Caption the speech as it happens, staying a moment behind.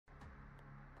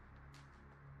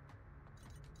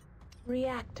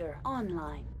Reactor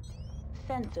online.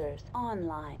 Sensors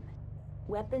online.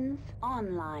 Weapons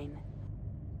online.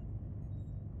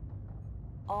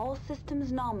 All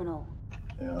systems nominal.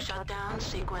 Yeah. Shutdown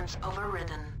sequence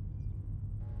overridden.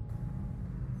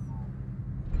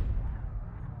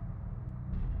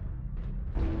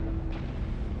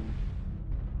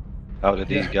 How did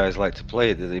these guys like to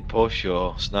play? Did they push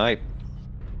or snipe?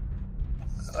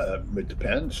 It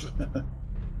depends.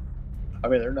 I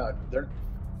mean, they're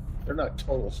not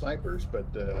total snipers, but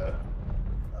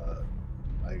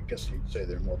I guess you'd say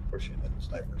they're more pushing than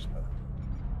snipers.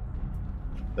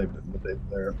 But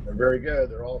they're very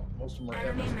good. They're all, most of them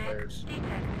are MS players.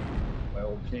 My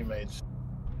old teammates.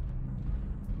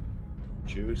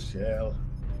 Juice, yeah.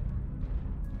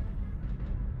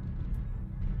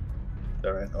 Is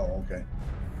that right? Oh, okay.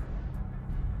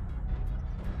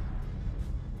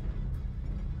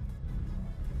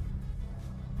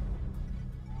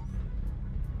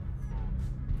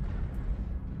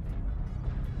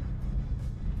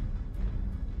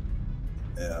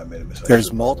 Yeah, I made a mistake.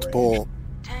 There's multiple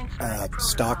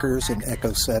stalkers in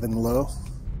Echo 7 low.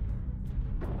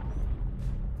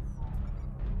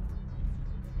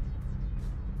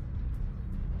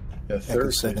 Yeah, Echo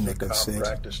 7, Echo COP 6.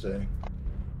 Practice day.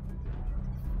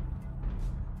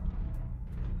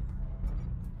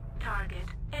 Target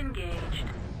engaged.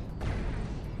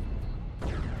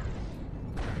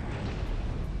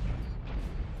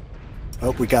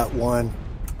 Oh, we got one.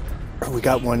 We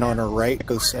got one on our right,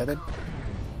 Echo 7.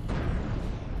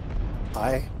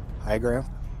 High ground.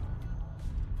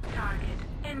 Target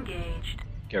engaged.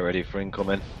 Get ready for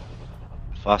incoming.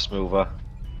 Fast mover.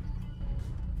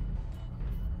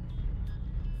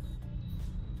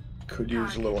 Could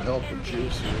use a little help with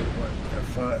Juice. Have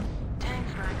fun. Tank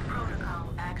strike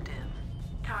protocol active.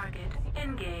 Target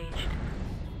engaged.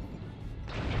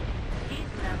 Heat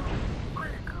level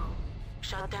critical.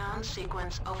 Shutdown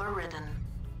sequence overridden.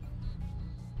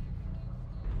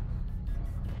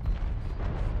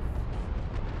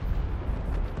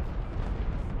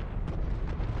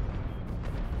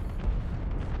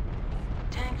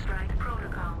 Tank strike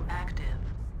protocol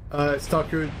active.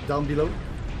 Stalker down below,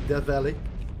 Death Valley.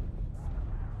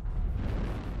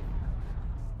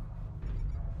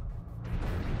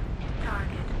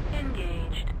 Target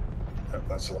engaged.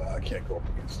 That's a lot. I can't go up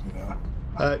against you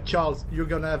now. Charles, you're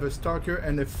gonna have a Stalker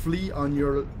and a Flea on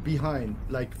your behind,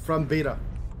 like from Beta.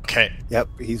 Okay. Yep,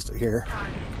 he's here.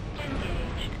 Target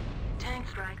engaged. Tank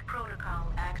strike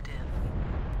protocol active.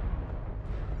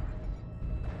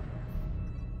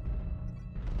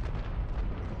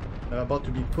 About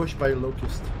to be pushed by a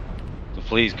Locust. The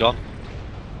flea's gone.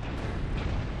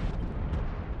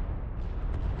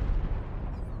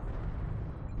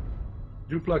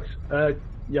 Duplex,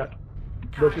 yeah.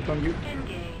 Locust on you.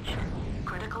 Engaged.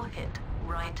 Critical hit.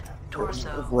 Right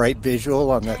torso. Right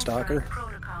visual on that Tank strike stalker.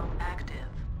 protocol active.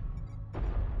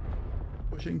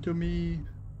 Pushing to me.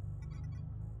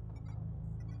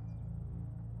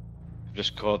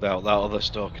 Just called out that other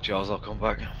stalker, Charles. I'll come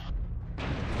back.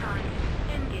 Target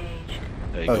engaged.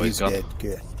 There you Oh, go, he's gone. dead.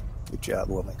 Good. Good job,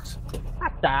 Wilmix.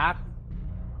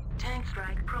 Tank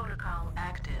strike protocol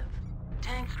active.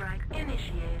 Tank strike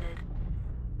initiated.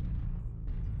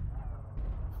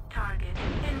 Target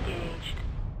engaged.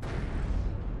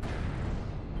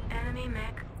 Enemy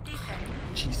mech detected.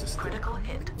 Jesus. Critical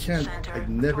hit. Can't. Center I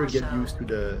never get torso. used to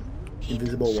the Heat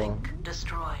invisible wall. sink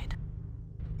destroyed.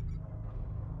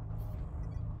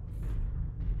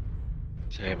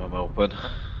 Same, I'm open.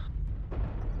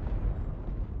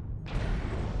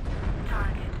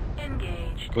 Target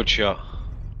engaged. Good shot.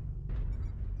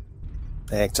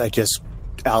 Thanks. I just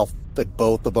alphaed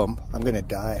both of them. I'm gonna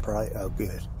die probably. Oh,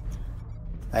 good.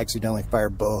 I accidentally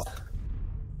fired both.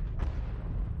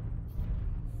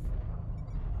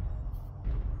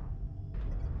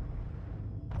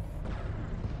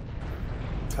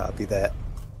 Copy that.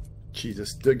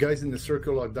 Jesus, the guys in the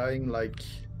circle are dying like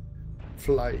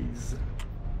flies.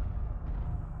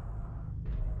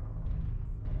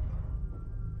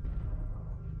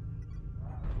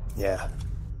 Yeah.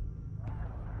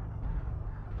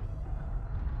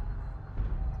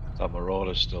 That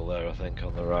Marauder's still there, I think,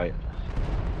 on the right.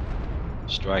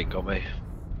 Strike on me.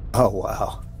 Oh,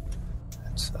 wow.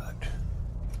 That sucked.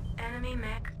 Enemy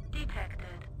mech detected.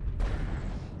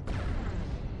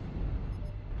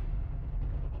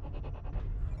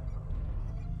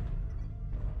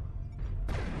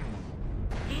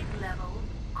 Heat level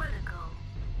critical.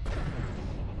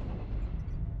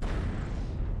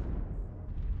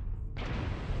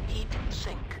 Heat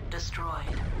sink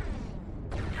destroyed.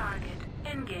 Target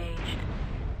engaged.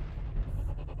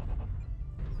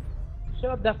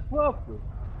 Shut the fuck up.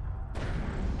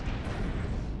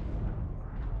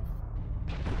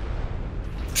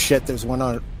 shit, there's one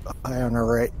on high on our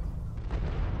right.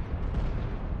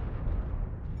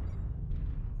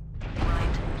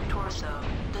 Right torso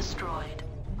destroyed.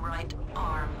 Right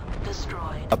arm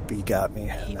destroyed. Up, he got me.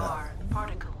 No. ER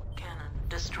particle cannon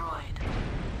destroyed.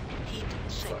 Heat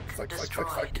sink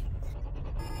destroyed.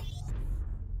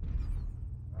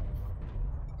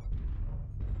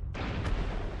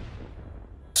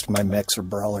 My mechs are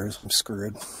brawlers. I'm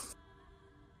screwed.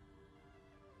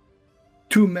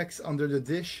 2 mechs under the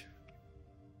dish.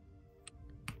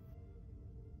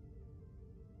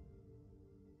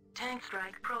 Tank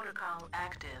strike protocol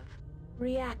active.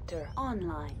 Reactor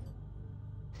online.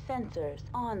 Sensors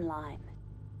online.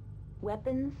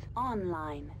 Weapons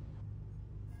online.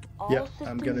 All Yeah, systems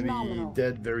I'm gonna be nominal.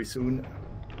 dead very soon.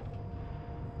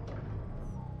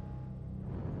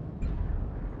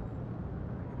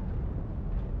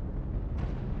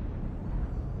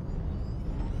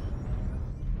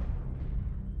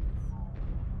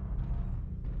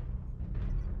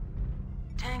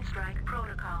 Tank strike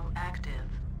protocol active.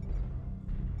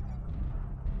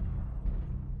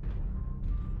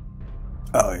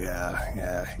 Oh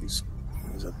yeah, he's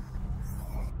a.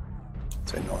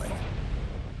 It's annoying.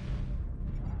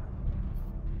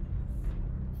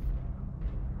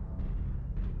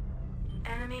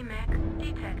 Enemy mech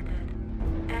detected.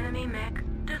 Enemy mech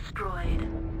destroyed.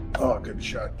 Oh, good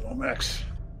shot, Lomax.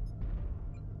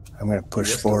 I'm gonna push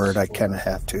Yes, forward. I that's- kind of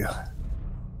have to.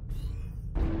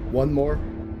 1 more.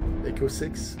 Echo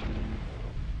 6.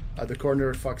 At the corner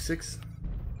of Fox 6.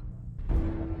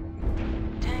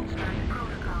 Tank strike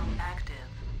protocol active.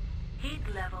 Heat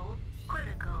level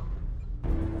critical.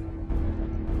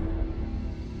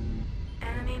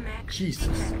 Enemy mech Jesus.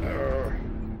 detected.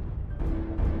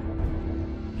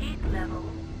 Heat level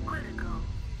critical.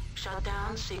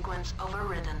 Shutdown sequence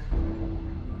overridden.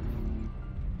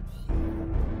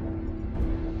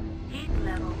 Heat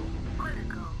level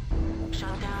critical.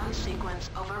 Shutdown sequence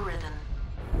overridden.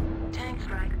 Tank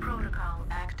strike protocol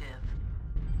active.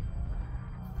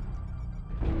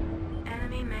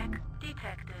 Enemy mech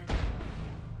detected.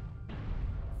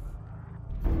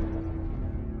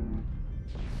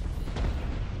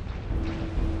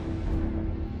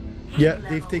 Heat Yeah, level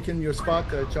they've taken your spot,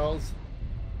 Charles.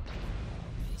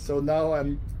 So now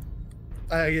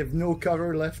I have no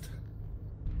cover left.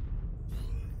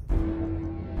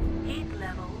 Heat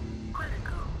level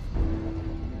critical.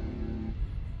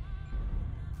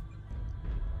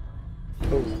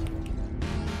 Oh,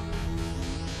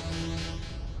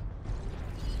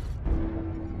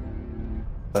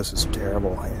 This is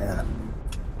terrible. Yeah,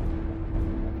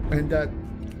 and that.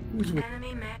 Who's with?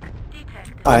 Enemy mech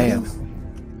detected. I am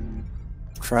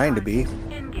trying to be.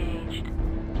 Engaged.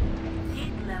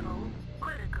 Heat level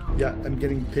critical. Yeah, I'm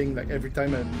getting pinged like every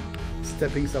time I'm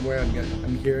stepping somewhere.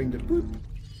 I'm hearing the boop.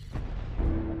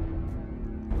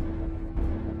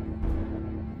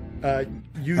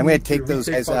 You I'm gonna need to take those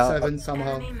retake guys Fox out. 7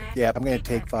 somehow Enemy mech Yeah, I'm gonna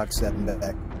take detected. Fox 7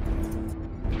 back.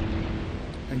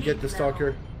 and get the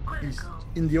stalker. He's Critical.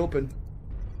 in the open.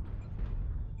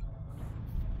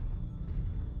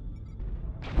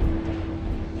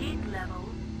 Heat level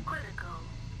critical.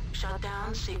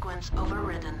 Shutdown sequence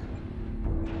overridden.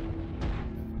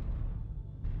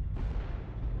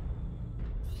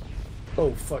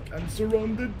 Oh fuck! I'm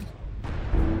surrounded.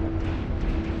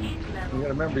 Heat You level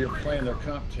gotta remember you're playing their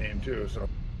comp team too, so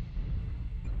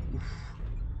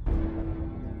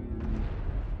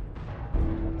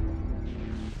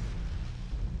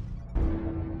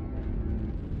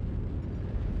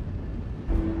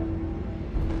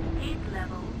heat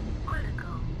level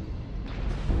critical.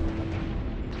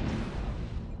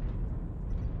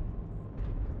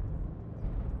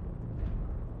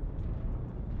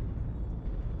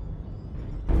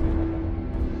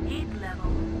 Heat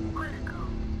level critical.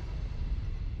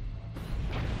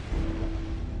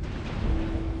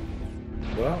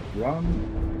 Well,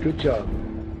 Ron, good job.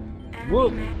 Enemy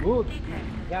Move, mech move.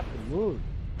 detected. Captain, move.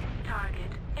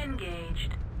 Target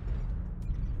engaged.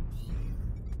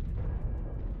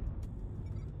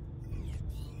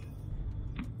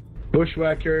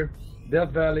 Bushwhacker, Death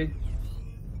Valley.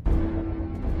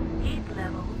 Heat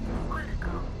level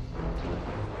critical.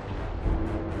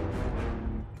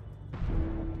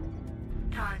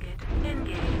 Target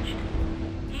engaged.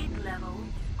 Heat level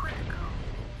critical.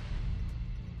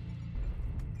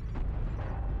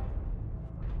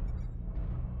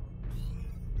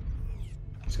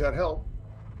 he's got help.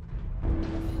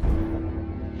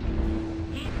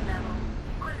 Heat level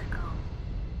critical.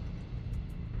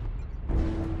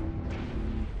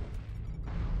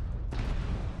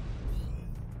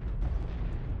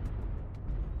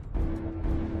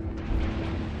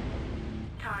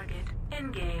 Target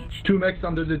engaged. 2 mechs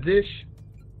under the dish.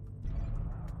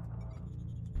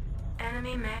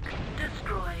 Enemy mech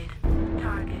destroyed.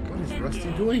 Target What is engaged.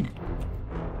 Rusty doing?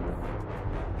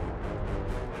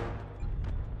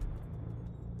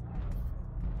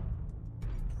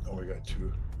 Oh, we got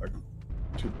two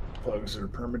plugs that are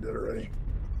permitted already.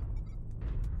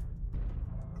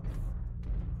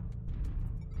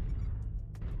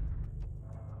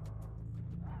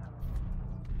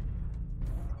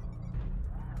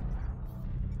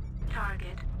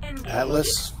 Target engaged.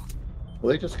 Atlas.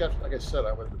 Well, they just got, like I said,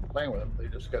 I was playing with them. They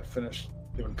just got finished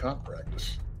doing comp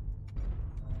practice.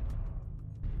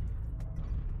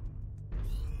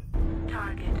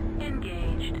 Target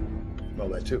engaged. Well,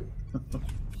 that too.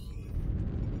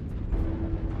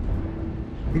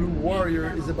 Blue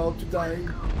Warrior is about to die.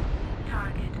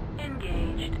 Target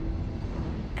engaged.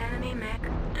 Enemy mech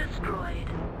destroyed.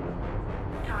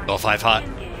 Target All 5 hot.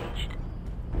 engaged.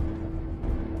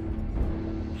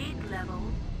 Heat level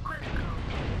critical.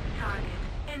 Target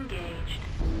engaged.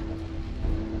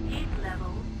 Heat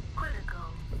level critical.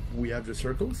 We have the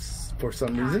circles for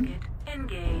some reason. Target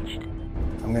engaged.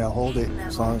 I'm gonna hold it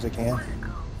as long as I can.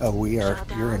 Critical. Oh, we are.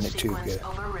 Shutdown You're in it too. sequence Good.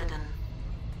 overridden.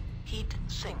 Heat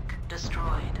sink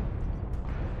destroyed.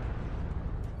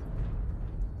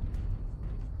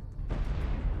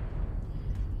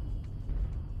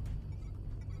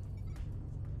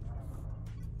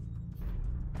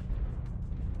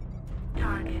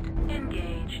 Target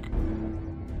engaged.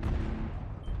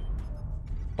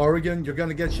 Oregon, you're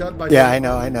gonna get shot by. Yeah, the- I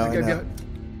know. you're gonna I know.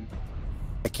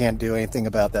 I can't do anything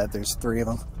about that. There's 3 of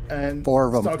them. get- and 4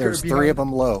 of them. Stalker There's 3 behind. of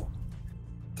them low.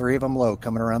 3 of them low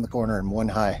coming around the corner and 1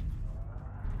 high.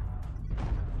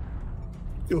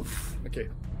 Oof. Okay.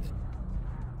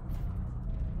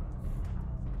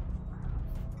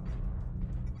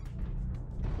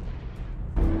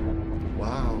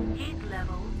 Wow. Heat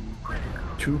level critical.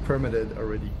 2 permitted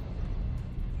already.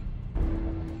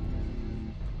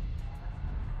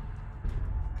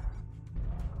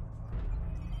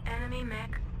 Enemy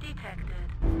mech detected.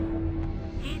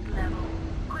 Heat level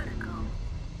critical.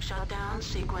 Shutdown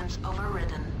sequence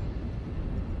overridden.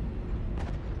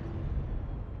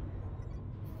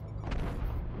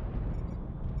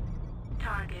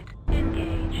 Target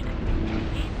engaged.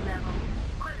 Heat level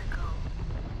critical.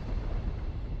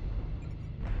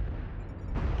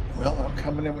 Well, I'm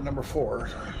coming in with number 4.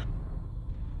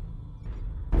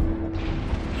 Heat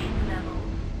level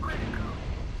critical.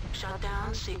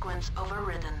 Shutdown sequence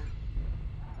overridden.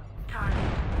 Target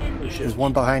engaged. There's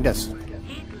 1 behind us.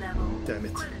 Heat level Damn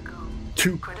it. critical.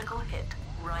 2. Critical hit.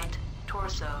 Right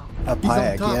torso. Up He's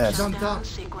high, on top, I guess. he's on Shutdown top.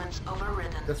 sequence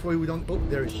overridden. That's why we don't. Oh,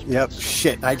 there he is. Yep.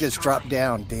 Shit. I just dropped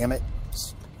down. Damn it.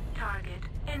 Target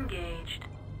engaged.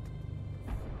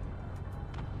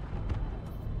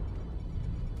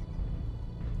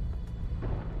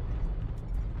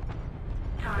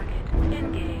 Target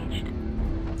engaged.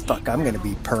 Fuck. I'm gonna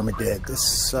be permadead.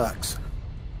 This sucks.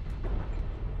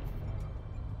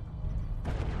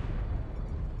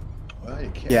 Well, you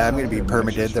can't. Yeah, I'm gonna tell be them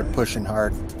permadead. They're right? pushing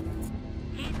hard.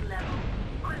 Heat level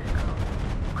critical.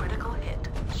 Critical hit.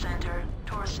 Center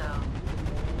torso.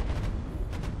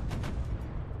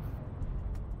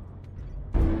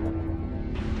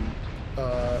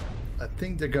 I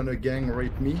think they're gonna gang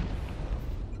rape me.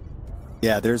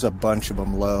 Yeah, there's a bunch of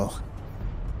them low.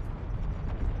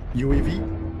 UAV.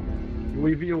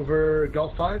 UAV over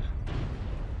Golf 5.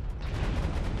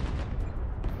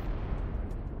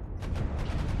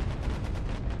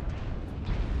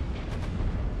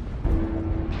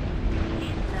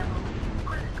 Heat level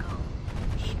critical.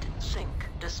 Heat sink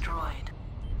destroyed.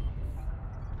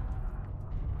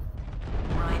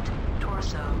 Right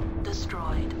torso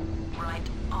destroyed. Right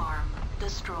arm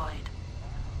destroyed.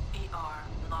 ER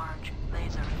large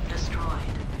laser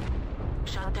destroyed.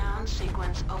 Shutdown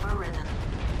sequence overridden.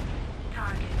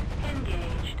 Target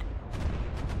engaged.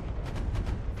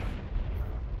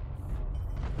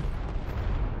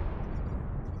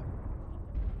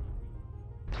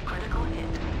 Critical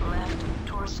hit left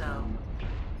torso.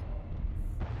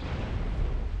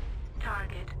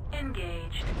 Target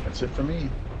engaged. That's it for me.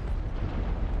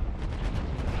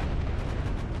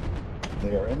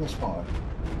 They are in the spawn.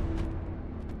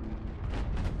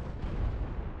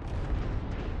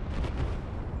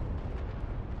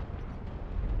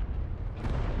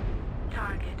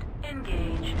 Target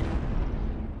engaged.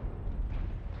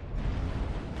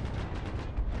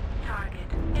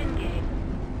 Target engaged.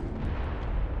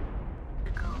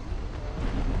 Critical.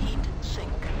 Heat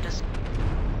sink dis-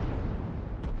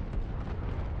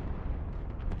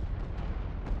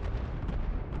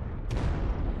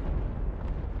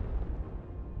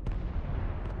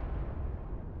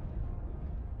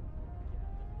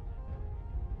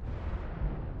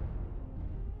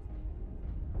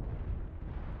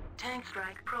 Tank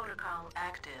strike protocol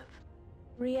active.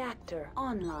 Reactor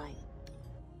online.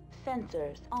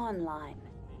 Sensors online.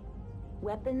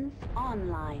 Weapons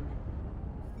online.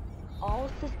 All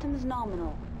systems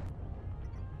nominal.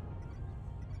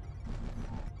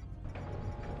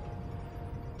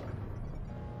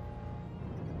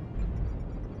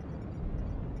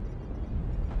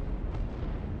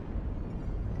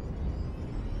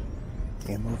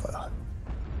 Game over.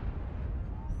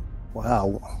 Wow,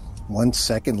 1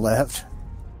 second left.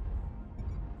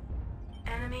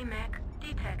 Enemy mech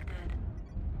detected.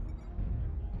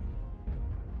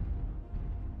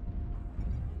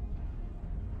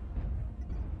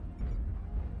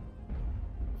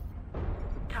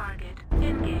 Target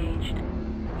engaged.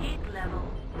 Heat level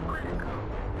critical.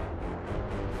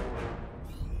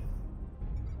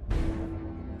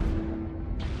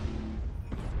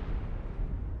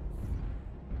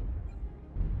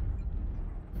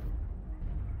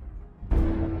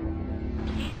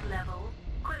 Heat level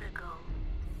critical.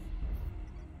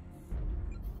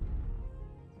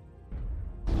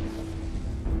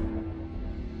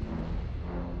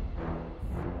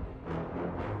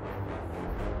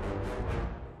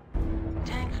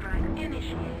 Tank strike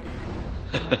initiated.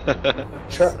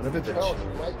 Shark. Son of a bitch. Charles,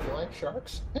 you like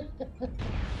sharks?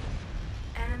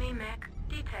 Enemy mech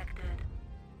detected.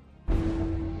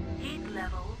 Heat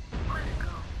level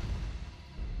critical.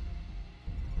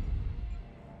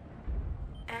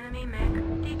 Enemy mech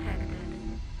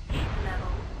detected. Heat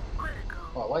level critical.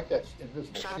 Oh, I like that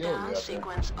invisible shield you Shutdown have there.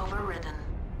 sequence overridden.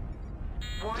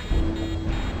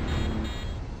 Warning.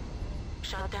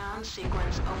 Shutdown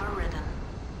sequence overridden.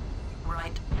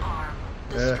 Right arm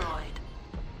destroyed.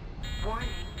 Warning.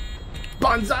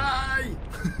 Banzai!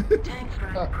 Tank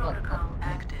strike protocol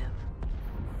active.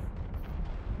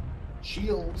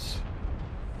 Shields.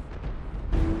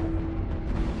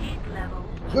 Heat level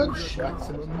Good critical. shot.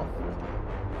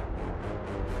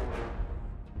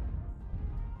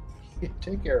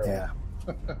 Take care of Yeah.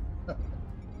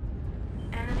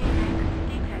 Enemy mech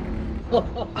detected.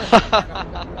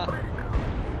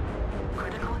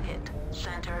 Critical hit.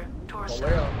 Center Oh, torso.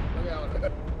 look out. Look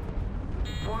out.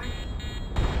 Warning.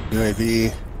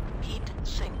 UAV. Heat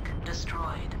sink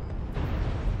destroyed.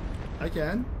 I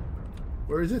can.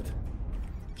 Where is it?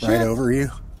 Right Shit. over you.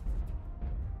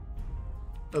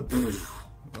 Pff.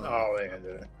 Oh, they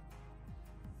ended it.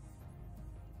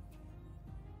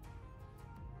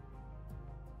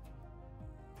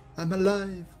 I'm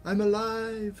alive. I'm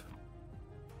alive.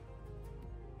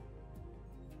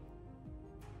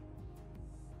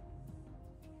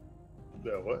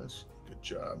 That was. Good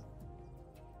job.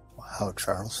 Wow,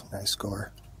 Charles. Nice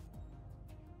score.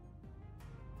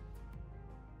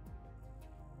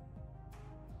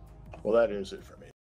 Well, that is it for me.